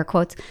 I'm doing the air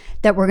quotes,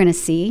 that we're going to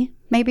see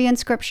maybe in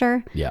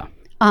Scripture. Yeah.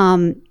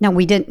 Now,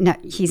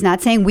 he's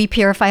not saying we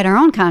purified our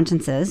own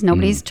consciences.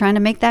 Nobody's trying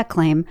to make that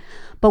claim.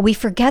 But we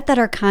forget that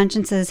our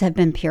consciences have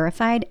been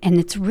purified. And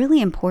it's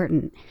really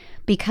important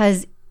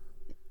because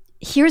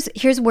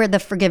here's where the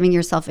forgiving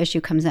yourself issue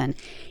comes in.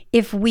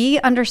 If we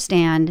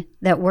understand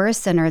that we're a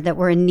sinner, that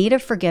we're in need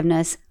of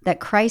forgiveness,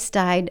 that Christ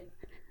died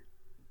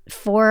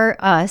for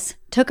us,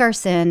 took our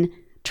sin,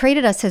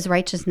 traded us his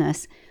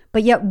righteousness,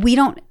 but yet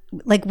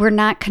we're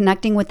not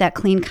connecting with that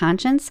clean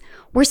conscience,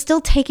 we're still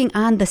taking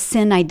on the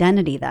sin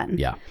identity then.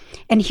 Yeah.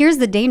 And here's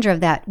the danger of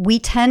that. We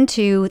tend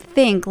to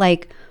think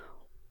like,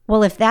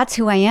 well, if that's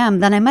who I am,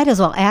 then I might as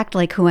well act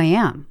like who I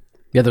am.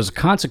 Yeah, there's a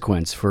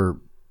consequence for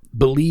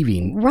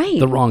believing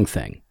the wrong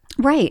thing.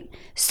 Right.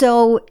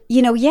 So,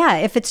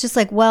 if it's just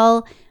like,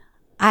 well,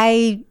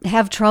 I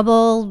have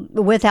trouble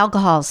with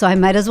alcohol, so I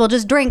might as well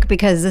just drink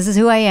because this is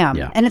who I am.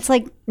 Yeah. And it's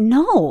like,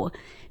 no,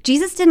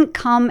 Jesus didn't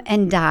come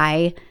and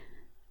die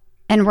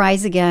and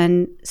rise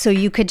again so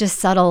you could just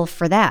settle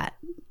for that.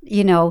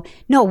 No,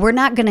 we're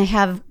not going to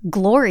have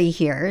glory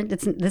here.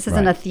 This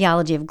isn't a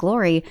theology of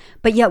glory,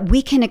 but yet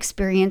we can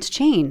experience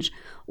change.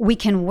 We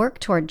can work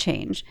toward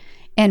change.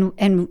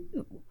 And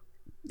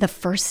the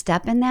first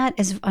step in that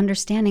is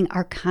understanding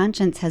our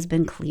conscience has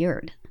been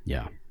cleared.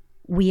 Yeah.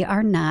 We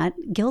are not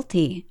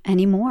guilty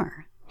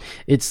anymore.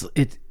 It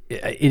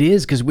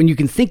is, because when you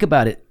can think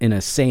about it in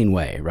a sane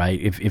way, right?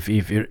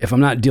 If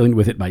I'm not dealing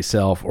with it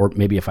myself, or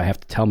maybe if I have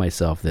to tell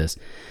myself this,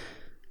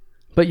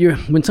 but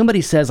when somebody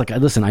says like,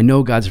 listen, I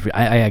know God's free,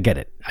 I get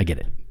it.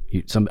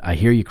 I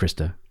hear you,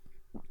 Krista,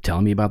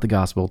 telling me about the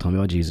gospel, telling me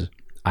about Jesus.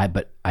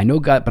 But I know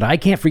God, but I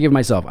can't forgive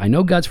myself. I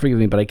know God's forgiven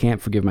me, but I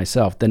can't forgive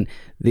myself. Then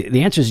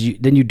the answer is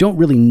then you don't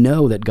really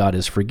know that God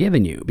has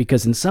forgiven you,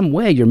 because in some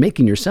way you're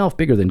making yourself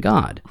bigger than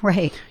God.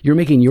 Right. You're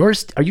making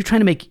are you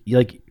trying to make,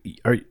 like,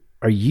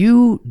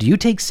 do you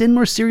take sin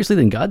more seriously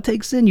than God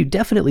takes sin? You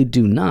definitely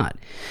do not.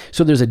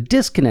 So there's a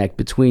disconnect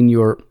between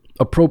your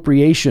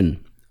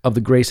appropriation of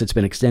the grace that's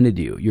been extended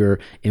to you, your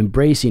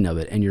embracing of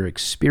it, and your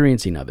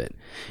experiencing of it.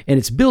 And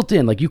it's built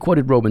in, like you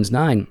quoted Romans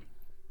 9.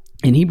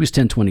 In Hebrews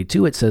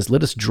 10:22, it says,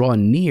 let us draw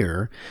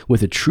near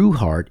with a true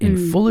heart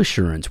in full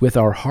assurance, with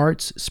our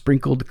hearts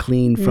sprinkled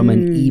clean from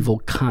an evil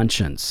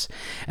conscience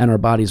and our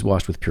bodies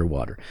washed with pure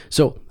water.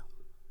 So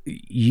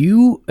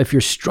if you're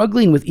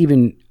struggling with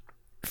even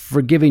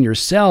forgiving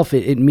yourself,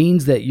 it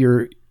means that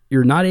you're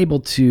not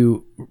able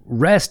to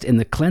rest in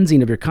the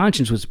cleansing of your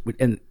conscience,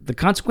 and the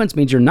consequence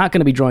means you're not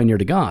going to be drawing near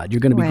to God.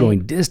 You're going to be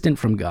growing distant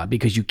from God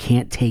because you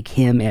can't take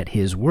him at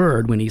his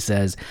word when he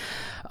says,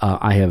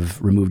 I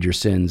have removed your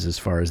sins as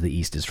far as the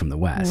east is from the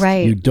west.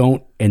 Right. You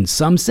don't, in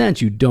some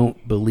sense, you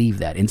don't believe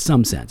that, in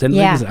some sense. And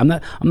listen,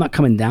 I'm not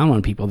coming down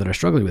on people that are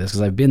struggling with this,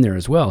 because I've been there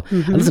as well.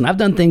 Mm-hmm. Listen, I've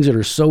done things that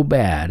are so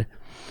bad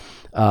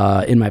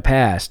in my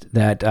past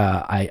that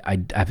I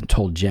haven't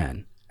told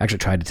Jen. I actually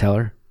tried to tell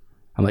her.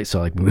 I'm like,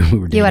 we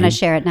were dating. You want to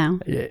share it now?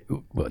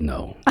 Well,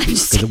 no. I'm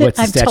just kidding. What's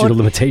the statute of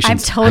limitations? I'm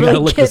totally I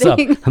gotta look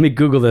kidding. this up. Let me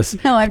Google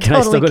this. No, I'm Can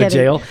totally I still go kidding. to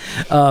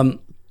jail?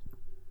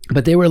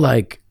 But they were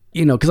like,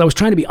 because I was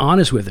trying to be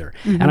honest with her,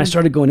 and I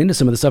started going into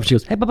some of the stuff. She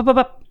goes, "Hey,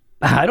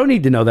 I don't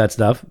need to know that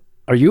stuff.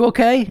 Are you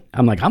okay?"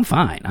 I'm like, "I'm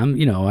fine.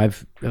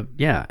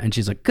 Yeah." And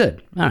she's like,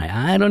 "Good. All right.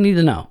 I don't need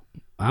to know.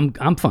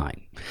 I'm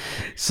fine."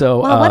 So,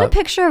 well, what a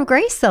picture of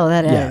grace, though,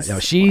 that is. No,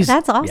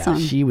 that's awesome.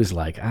 Yeah, she was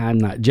like, "I'm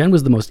not." Jen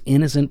was the most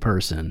innocent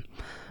person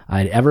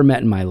I'd ever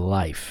met in my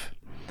life.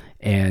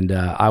 And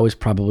I was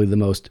probably the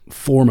most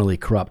formally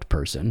corrupt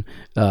person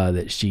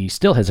that she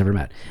still has ever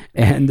met.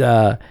 And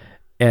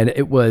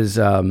it was,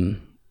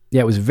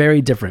 it was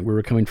very different. We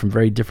were coming from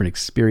very different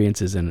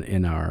experiences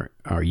in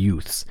our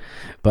youths.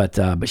 But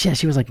yeah,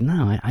 she was like,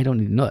 "No, I don't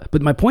need to know that."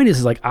 But my point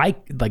is like,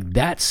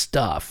 that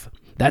stuff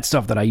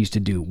that I used to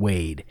do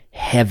weighed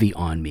heavy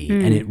on me.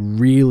 And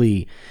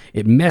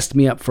it messed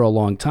me up for a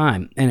long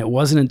time. And it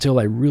wasn't until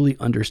I really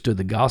understood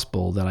the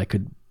gospel that I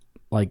could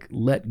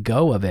let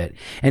go of it.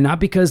 And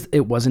not because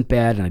it wasn't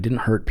bad and I didn't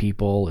hurt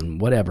people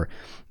and whatever,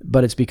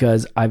 but it's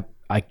because I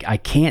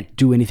can't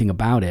do anything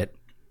about it,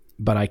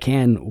 but I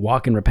can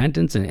walk in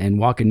repentance and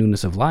walk in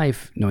newness of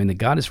life, knowing that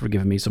God has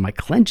forgiven me. So my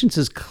conscience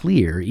is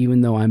clear, even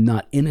though I'm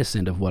not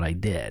innocent of what I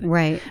did.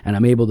 Right. And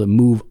I'm able to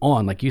move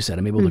on. Like you said,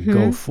 I'm able to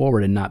go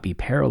forward and not be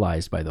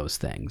paralyzed by those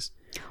things.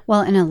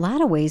 Well, in a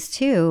lot of ways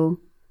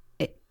too,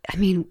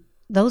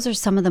 those are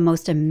some of the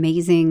most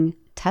amazing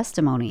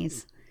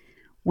testimonies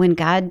when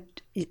God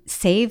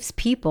saves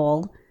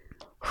people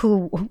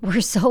who were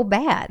so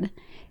bad.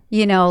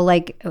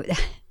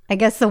 I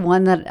guess the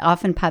one that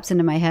often pops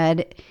into my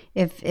head,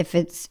 if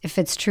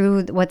it's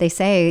true what they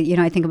say,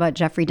 I think about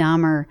Jeffrey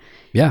Dahmer,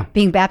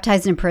 being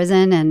baptized in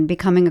prison and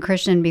becoming a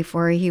Christian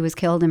before he was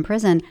killed in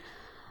prison.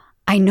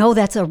 I know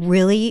that's a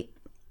really,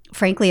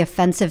 frankly,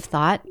 offensive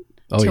thought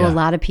to a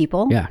lot of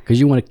people. Yeah, because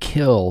you want to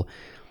kill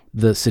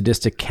the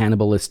sadistic,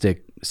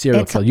 cannibalistic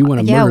serial killer. You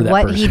want to murder that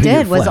person. What he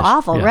did was flesh.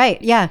 awful,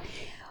 right? Yeah,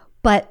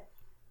 but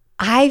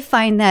I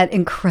find that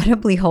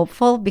incredibly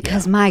hopeful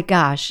because my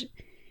gosh,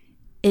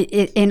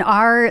 in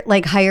our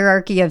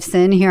hierarchy of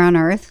sin here on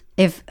earth,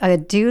 if a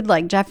dude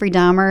like Jeffrey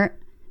Dahmer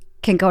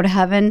can go to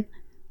heaven,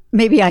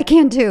 maybe I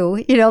can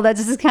too.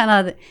 That's just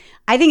kind of,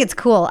 I think it's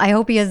cool. I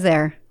hope he is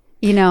there,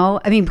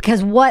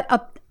 because what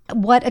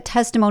a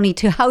testimony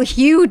to how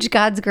huge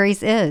God's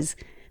grace is.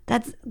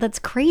 That's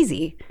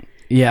crazy.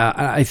 Yeah.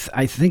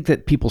 I think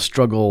that people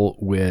struggle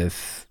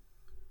with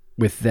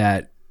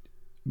that.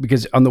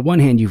 Because on the one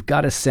hand, you've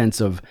got a sense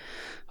of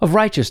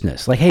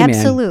righteousness. Like, hey,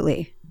 absolutely.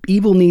 Man,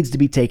 evil needs to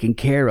be taken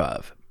care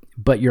of.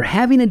 But you're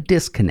having a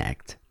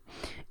disconnect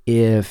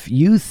if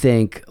you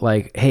think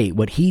like, hey,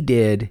 what he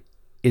did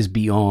is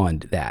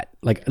beyond that.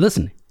 Like,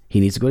 listen, he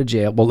needs to go to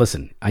jail. Well,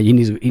 listen, he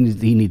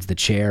needs the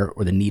chair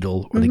or the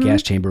needle or the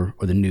gas chamber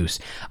or the noose.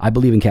 I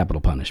believe in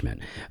capital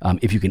punishment.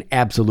 If you can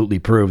absolutely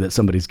prove that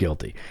somebody's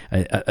guilty.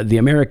 The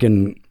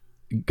American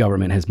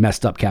government has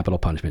messed up capital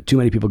punishment. Too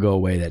many people go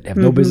away that have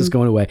no business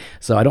going away.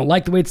 So I don't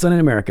like the way it's done in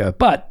America,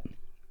 but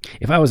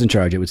if I was in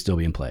charge, it would still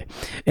be in play.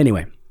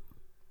 Anyway,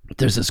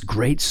 there's this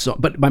great song.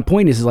 But my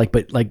point is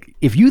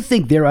if you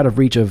think they're out of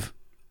reach of,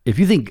 if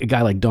you think a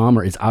guy like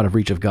Dahmer is out of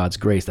reach of God's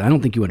grace, then I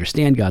don't think you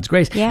understand God's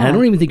grace. Yeah. And I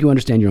don't even think you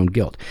understand your own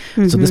guilt.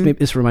 So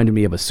this reminded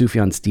me of a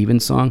Sufjan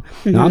Stevens song.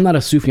 Now, I'm not a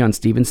Sufjan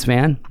Stevens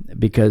fan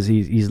because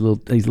he's a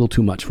little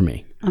too much for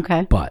me.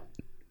 Okay. But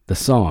the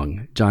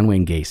song, John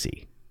Wayne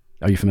Gacy.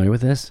 Are you familiar with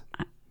this?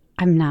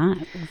 I'm not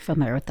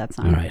familiar with that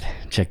song. All right,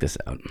 check this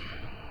out.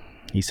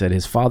 He said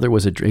his father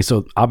was a drinker.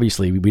 So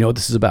obviously we know what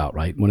this is about,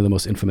 right? One of the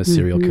most infamous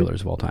serial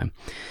killers of all time.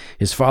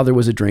 His father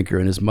was a drinker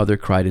and his mother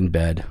cried in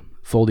bed,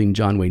 folding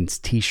John Wayne's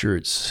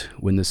t-shirts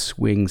when the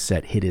swing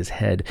set hit his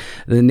head.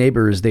 The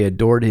neighbors, they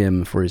adored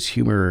him for his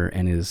humor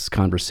and his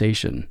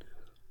conversation.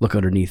 Look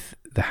underneath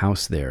the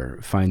house there,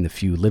 find the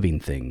few living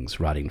things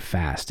rotting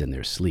fast in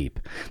their sleep.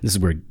 This is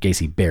where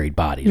Gacy buried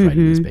bodies, right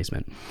in his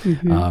basement.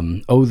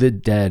 Oh, the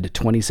dead,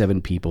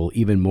 27 people,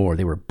 even more.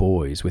 They were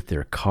boys with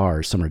their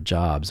cars, summer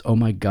jobs. Oh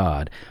my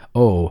God.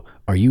 Oh,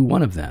 are you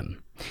one of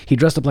them? He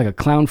dressed up like a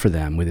clown for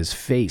them with his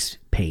face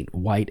paint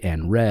white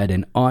and red,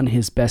 and on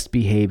his best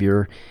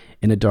behavior,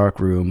 in a dark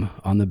room,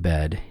 on the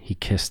bed, he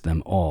kissed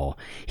them all.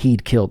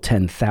 He'd killed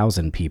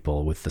 10,000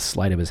 people with the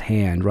sleight of his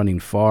hand, running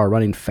far,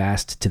 running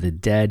fast to the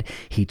dead.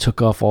 He took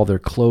off all their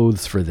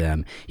clothes for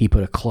them. He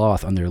put a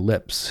cloth on their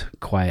lips,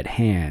 quiet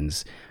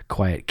hands,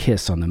 quiet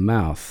kiss on the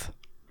mouth.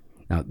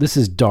 Now, this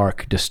is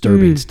dark,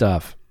 disturbing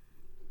stuff,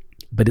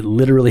 but it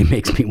literally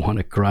makes me want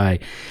to cry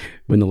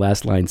when the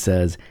last line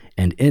says,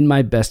 "And in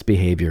my best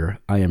behavior,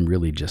 I am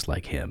really just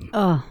like him.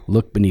 Oh.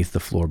 Look beneath the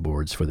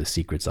floorboards for the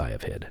secrets I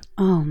have hid."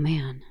 Oh,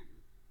 man.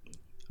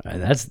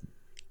 That's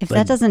if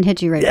that doesn't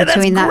hit you right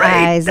between the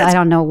eyes, I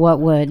don't know what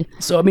would.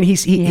 So I mean,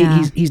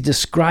 he's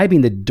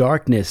describing the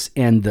darkness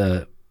and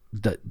the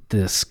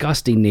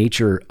disgusting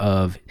nature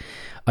of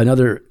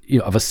another,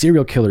 of a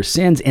serial killer's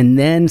sins, and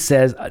then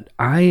says,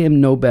 "I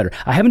am no better.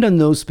 I haven't done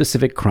those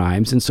specific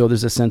crimes, and so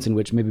there's a sense in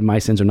which maybe my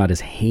sins are not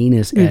as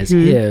heinous as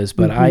his,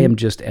 but I am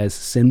just as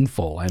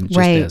sinful. I'm just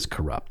as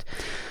corrupt."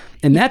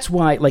 And that's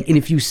why, and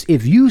if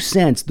you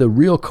sense the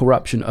real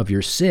corruption of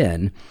your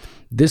sin,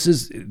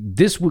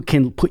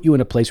 can put you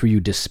in a place where you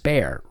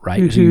despair,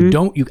 right?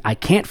 So I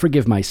can't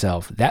forgive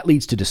myself. That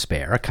leads to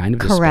despair, a kind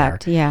of despair.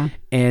 Correct. Yeah.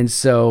 And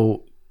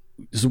so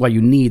this is why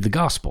you need the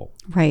gospel.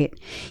 Right.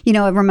 It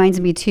reminds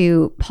me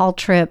too, Paul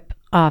Tripp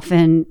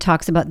often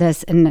talks about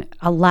this and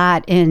a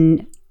lot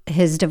in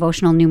his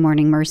devotional New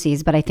Morning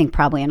Mercies, but I think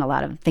probably in a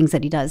lot of things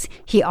that he does.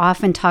 He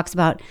often talks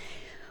about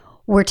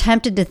we're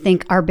tempted to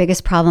think our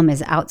biggest problem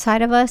is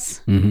outside of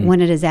us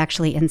when it is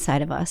actually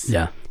inside of us.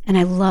 Yeah. And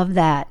I love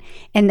that.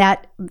 And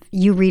that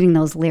you reading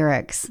those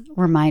lyrics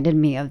reminded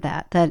me of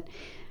that,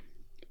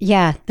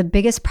 the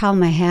biggest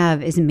problem I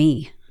have is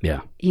me.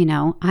 Yeah.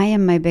 I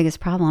am my biggest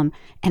problem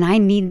and I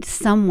need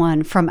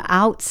someone from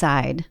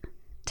outside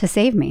to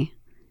save me.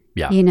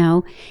 Yeah.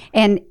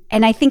 And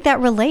I think that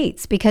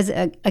relates because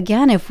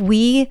again, if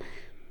we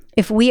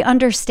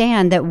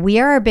understand that we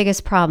are our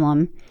biggest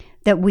problem,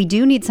 that we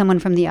do need someone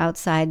from the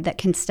outside that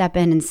can step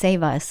in and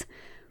save us,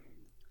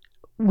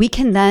 we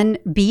can then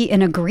be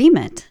in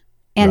agreement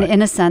and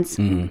in a sense,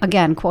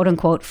 again, quote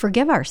unquote,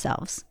 forgive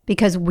ourselves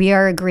because we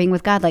are agreeing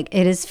with God. Like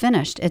it is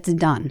finished. It's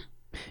done.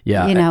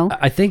 Yeah.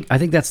 I think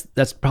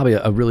that's probably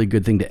a really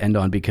good thing to end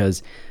on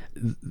because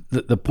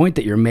the point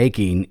that you're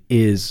making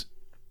is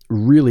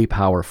really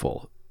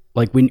powerful.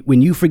 Like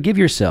when you forgive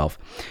yourself,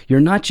 you're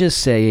not just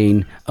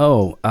saying,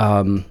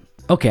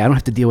 okay, I don't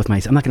have to deal with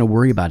I'm not going to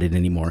worry about it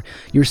anymore.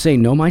 You're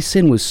saying, no, my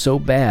sin was so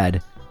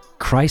bad,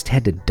 Christ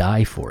had to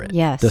die for it.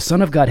 Yes. The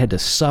Son of God had to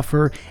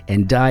suffer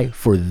and die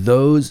for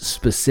those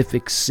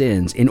specific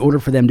sins in order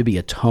for them to be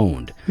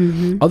atoned.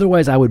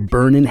 Otherwise, I would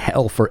burn in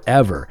hell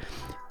forever.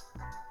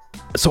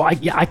 So I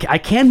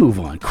can move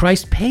on.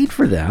 Christ paid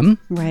for them.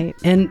 Right.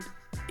 And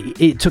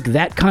it took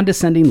that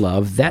condescending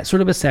love, that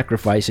sort of a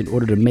sacrifice in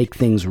order to make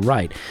things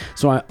right.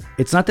 So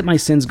it's not that my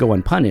sins go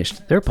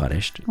unpunished. They're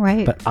punished.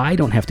 Right. But I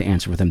don't have to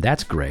answer for them.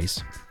 That's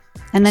grace.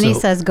 And then he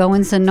says, go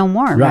and sin no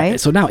more, right?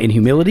 So now in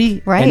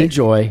humility and in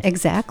joy,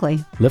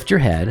 exactly, lift your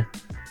head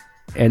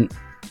and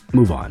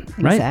move on,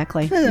 right?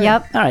 Exactly.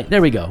 Yep. All right,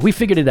 there we go. We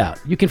figured it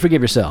out. You can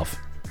forgive yourself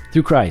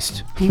through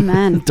Christ.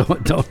 Amen.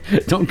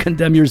 Don't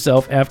condemn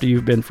yourself after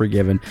you've been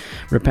forgiven.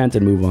 Repent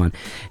and move on.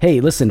 Hey,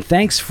 listen,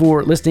 thanks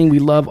for listening. We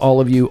love all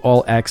of you,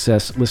 All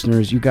Access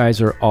listeners. You guys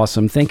are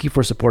awesome. Thank you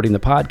for supporting the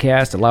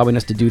podcast, allowing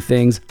us to do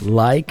things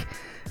like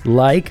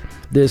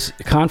this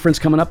conference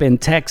coming up in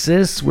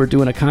Texas. We're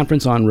doing a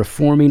conference on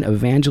reforming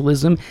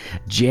evangelism,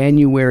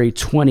 January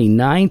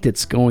 29th.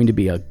 It's going to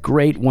be a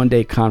great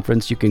one-day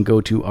conference. You can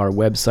go to our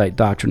website,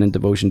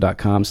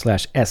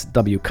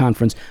 doctrineanddevotion.com/SW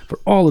conference for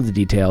all of the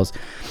details.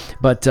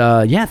 But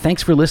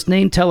thanks for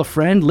listening. Tell a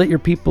friend. Let your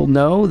people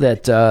know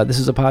that this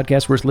is a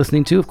podcast worth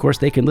listening to. Of course,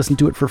 they can listen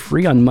to it for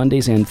free on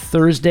Mondays and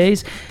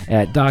Thursdays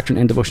at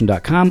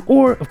doctrineanddevotion.com.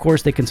 Or, of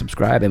course, they can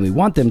subscribe, and we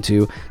want them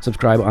to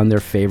subscribe on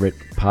their favorite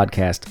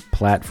podcast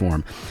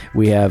platform.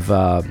 We have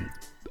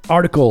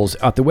articles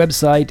at the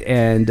website,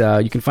 and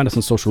you can find us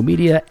on social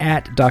media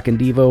at Doc and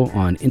Devo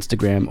on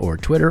Instagram or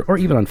Twitter, or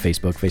even on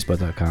Facebook,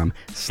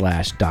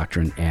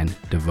 facebook.com/Doctrine and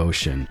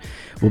Devotion.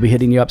 We'll be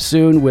hitting you up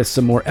soon with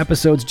some more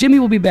episodes. Jimmy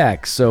will be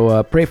back,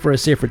 so pray for a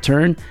safe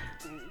return,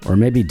 or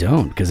maybe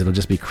don't, because it'll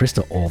just be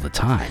Krista all the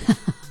time.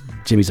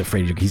 Jimmy's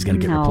afraid he's going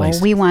to get replaced.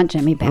 No, we want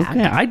Jimmy back.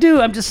 Okay, I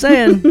do. I'm just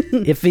saying,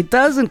 if he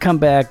doesn't come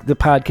back, the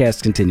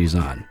podcast continues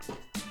on.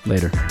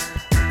 Later.